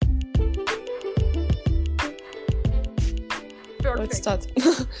let's Perfect.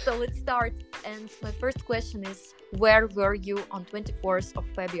 start. So let's start. And my first question is, where were you on 24th of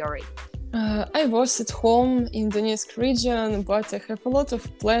February? I was at home in Donetsk region, but I have a lot of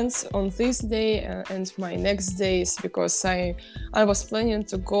plans on this day and my next days because I was planning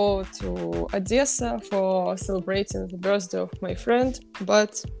to go to Odessa for celebrating the birthday of my friend,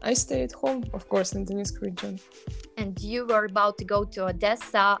 but I stay at home, of course, in Donetsk region. And you were about to go to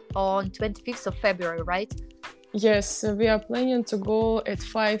Odessa on 25th of February, right? Yes, we are planning to go at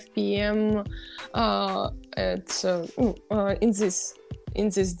 5 p.m. In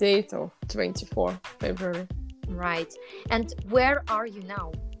this date of 24 February. Right. And where are you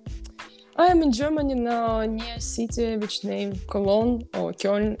now? I am in Germany now, near a city which named Cologne or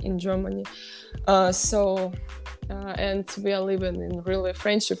Köln in Germany. And we are living in really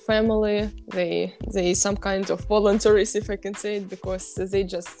friendship family. They some kind of voluntaries, if I can say it, because they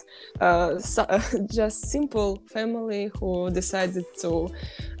just simple family who decided to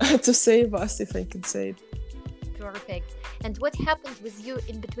to save us, if I can say it. Perfect. And what happened with you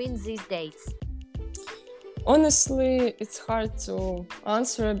in between these dates? Honestly, it's hard to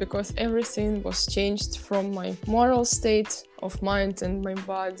answer because everything was changed from my moral state of mind and my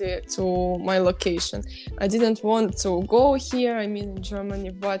body to my location. I didn't want to go here, in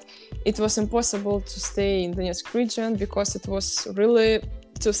Germany, but it was impossible to stay in the Donetsk region because it was really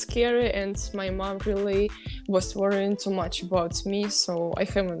too scary and my mom really was worrying too much about me, so I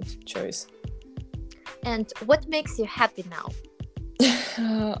haven't choice. And what makes you happy now?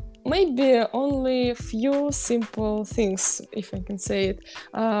 Maybe only a few simple things, if I can say it.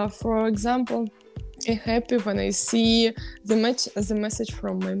 For example, I'm happy when I see the message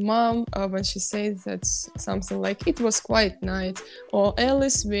from my mom when she says that something like it was quite nice, or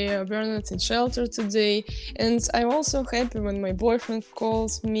Alice, we were not in shelter today. And I'm also happy when my boyfriend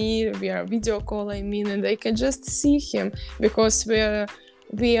calls me via video call, and I can just see him because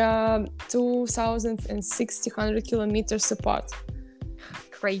we are 2,600 kilometers apart.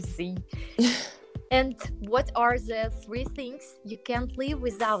 Crazy. And what are the three things you can't live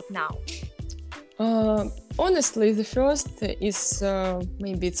without now? Honestly, the first is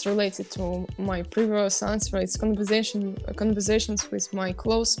maybe it's related to my previous answer. It's conversations with my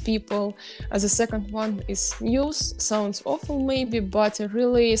close people. The second one is news. Sounds awful maybe, but I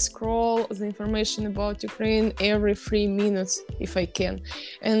really scroll the information about Ukraine every 3 minutes if I can.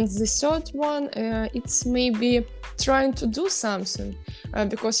 And the third one, it's maybe trying to do something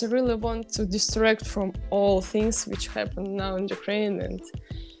because I really want to distract from all things which happen now in Ukraine, and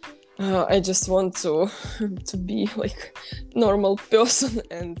I just want to be like normal person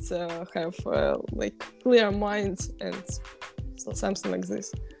and have like clear mind and something like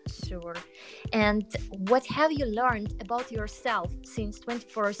this. Sure. And what have you learned about yourself since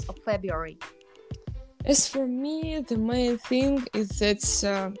 21st of February? As for me, the main thing is that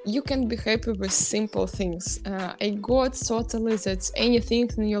you can be happy with simple things. I got totally that anything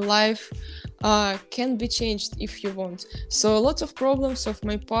in your life can be changed if you want. So a lot of problems of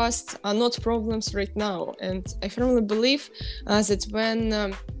my past are not problems right now. And I firmly believe that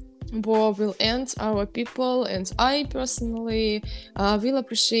when war will end, our people and I personally will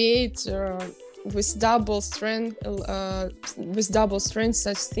appreciate with double strength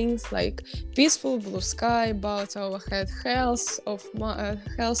such things like peaceful blue sky about our head, health of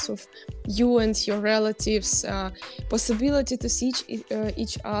you and your relatives, possibility to see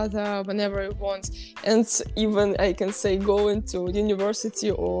each other whenever you want, and even I can say going to university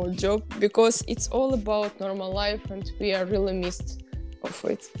or job, because it's all about normal life and we are really missed of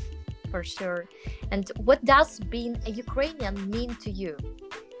it. For sure. And what does being a Ukrainian mean to you?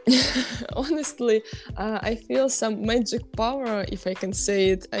 Honestly, I feel some magic power, if I can say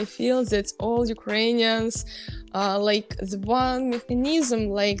it. I feel that all Ukrainians are like the one mechanism,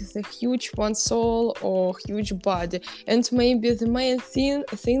 like the huge one soul or huge body. And maybe the main thing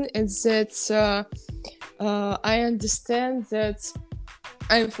is that I understand that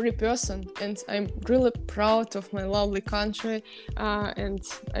I'm a free person and I'm really proud of my lovely country, and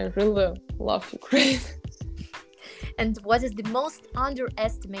I really love Ukraine. And what is the most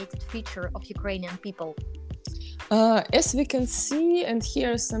underestimated feature of Ukrainian people? As we can see and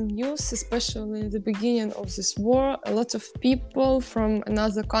hear some news, especially in the beginning of this war, a lot of people from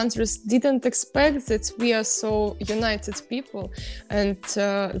another countries didn't expect that we are so united people and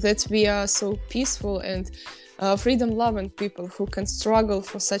that we are so peaceful and freedom-loving people who can struggle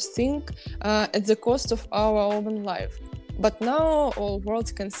for such thing at the cost of our own life. But now all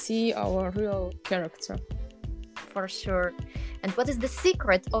world can see our real character. For sure. And what is the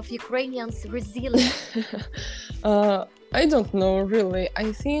secret of Ukrainians' resilience? I don't know, really.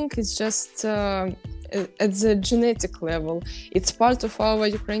 I think it's just at the genetic level. It's part of our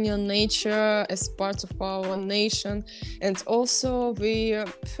Ukrainian nature, as part of our nation, and also we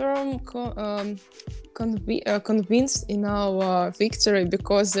firm convinced in our victory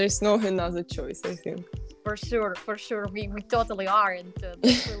because there is no another choice, I think. For sure. We totally are, and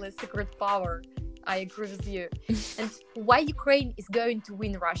that's really a secret power. I agree with you. And why Ukraine is going to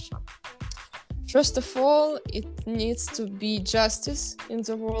win Russia? First of all, it needs to be justice in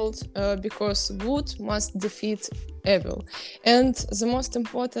the world because good must defeat evil. And the most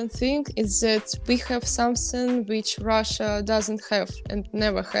important thing is that we have something which Russia doesn't have and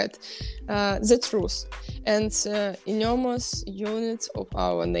never had, the truth and enormous unit of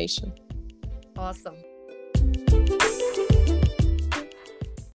our nation. Awesome.